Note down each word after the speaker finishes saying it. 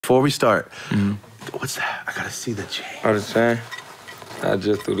Before we start, what's that? I gotta see the chain. Oh, the chain? I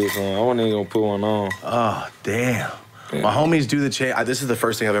just threw this on. I wasn't even gonna put one on. Oh, damn. Yeah. My homies do the chain. This is the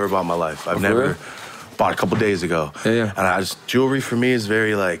first thing I've ever bought in my life. I've never bought a couple days ago. Yeah. And jewelry for me is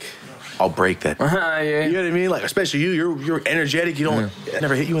very like, I'll break that. Yeah. You know what I mean? Like, especially you're energetic. You don't, it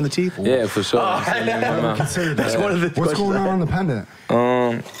never hit you in the teeth? Yeah, for sure. That's one of the What's going on the pendant?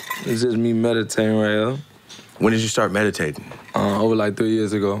 It's just me meditating right here. When did you start meditating? Over like 3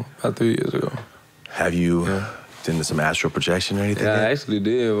 years ago. About 3 years ago. Have you done some astral projection or anything? Yeah, yet? I actually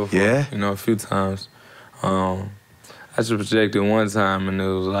did before. Yeah? You know, a few times. I just projected one time, and it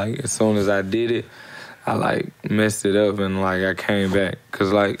was like, as soon as I did it, I like messed it up, and like I came back.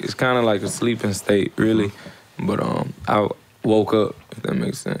 Cause like, it's kind of like a sleeping state, really. But I woke up, if that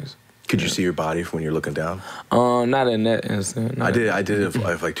makes sense. Could you see your body from when you're looking down? Not in that instant. I did it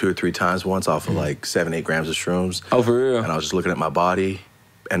like 2 or 3 times once off of like 7, 8 grams of shrooms. Oh, for real? And I was just looking at my body.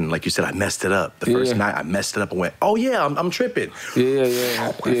 And like you said, I messed it up. The first night, I messed it up and went, oh yeah, I'm tripping.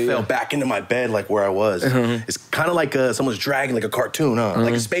 Yeah. I fell back into my bed like where I was. It's kind of like someone's dragging like a cartoon, huh?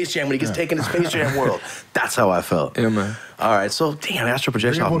 Like a Space Jam when he gets taken to Space Jam world. That's how I felt. Yeah, man. All right, so damn, astral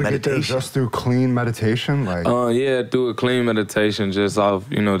projection off meditation. Get there just through clean meditation? Like, yeah, through a clean meditation, just off,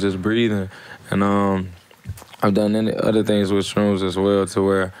 just breathing. And I've done other things with shrooms as well, to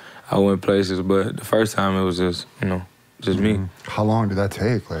where I went places, but the first time it was just, just me. How long did that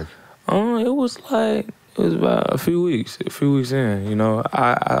take? Like, it was about a few weeks in.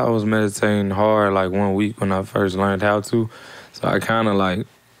 I was meditating hard like 1 week when I first learned how to. So I kind of like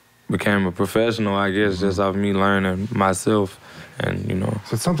became a professional, I guess, just off me learning myself. And,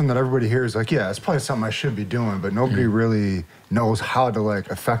 So it's something that everybody hears like, yeah, it's probably something I should be doing, but nobody really knows how to like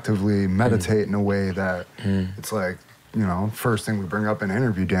effectively meditate in a way that it's like, first thing we bring up in an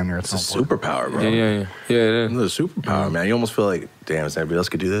interview, damn near. It's a superpower, bro. Yeah, it is. It's a superpower, man. You almost feel like, damn, if everybody else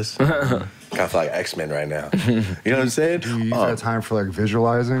could do this? Kind of feel like X-Men right now. You know what I'm saying? Do you use that time for like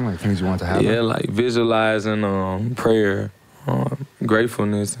visualizing, like things you want to happen? Yeah, like visualizing, prayer,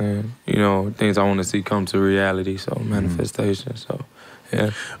 gratefulness, and, things I want to see come to reality, so manifestation, so...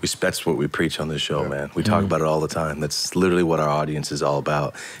 Yeah, that's what we preach on this show, man. We talk about it all the time. That's literally what our audience is all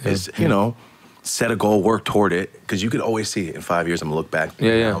about. Is set a goal, work toward it, because you could always see it in 5 years. I'm gonna look back.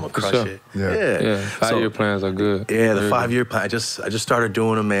 I'm gonna crush it. Yeah. 5-year plans are good. Yeah, the 5-year plan. I just started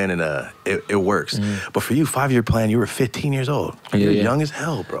doing them, man, and it works. But for you, 5-year plan, you were 15 years old. You're young as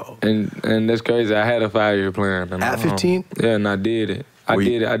hell, bro. And that's crazy. I had a 5-year plan. And at 15? Yeah, and I did it. I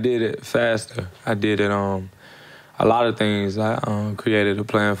did it faster. I did it a lot of things. I created a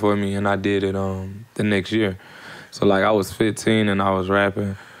plan for me, and I did it the next year. So like I was 15 and I was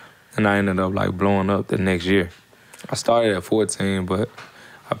rapping, and I ended up like blowing up the next year. I started at 14, but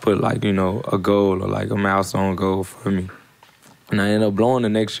I put like, a goal or like a milestone goal for me. And I ended up blowing the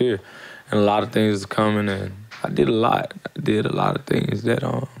next year. And a lot of things is coming, and I did a lot. I did a lot of things that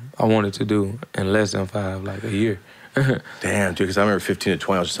I wanted to do in less than 5, like a year. Damn, dude, because I remember 15 to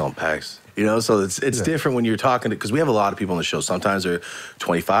 20, I was just selling packs. So it's different when you're talking to, because we have a lot of people on the show. Sometimes they're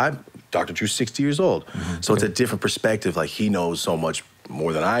 25, Dr. Drew's 60 years old. So it's a different perspective. Like, he knows so much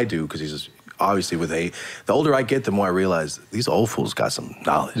more than I do, because he's just, obviously the older I get, the more I realize these old fools got some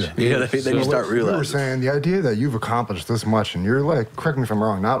knowledge. You know what I mean? Then you start realizing. You were saying the idea that you've accomplished this much, and you're like, correct me if I'm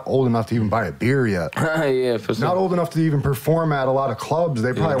wrong, not old enough to even buy a beer yet. Yeah, for sure. Not old enough to even perform at a lot of clubs.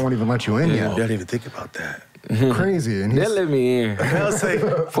 They probably won't even let you in yet. I didn't even think about that. Crazy. And they let me in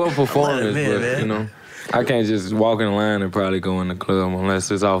for a performance, but I can't just walk in line and probably go in the club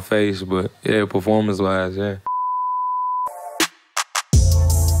unless it's off face. But yeah, performance-wise, yeah.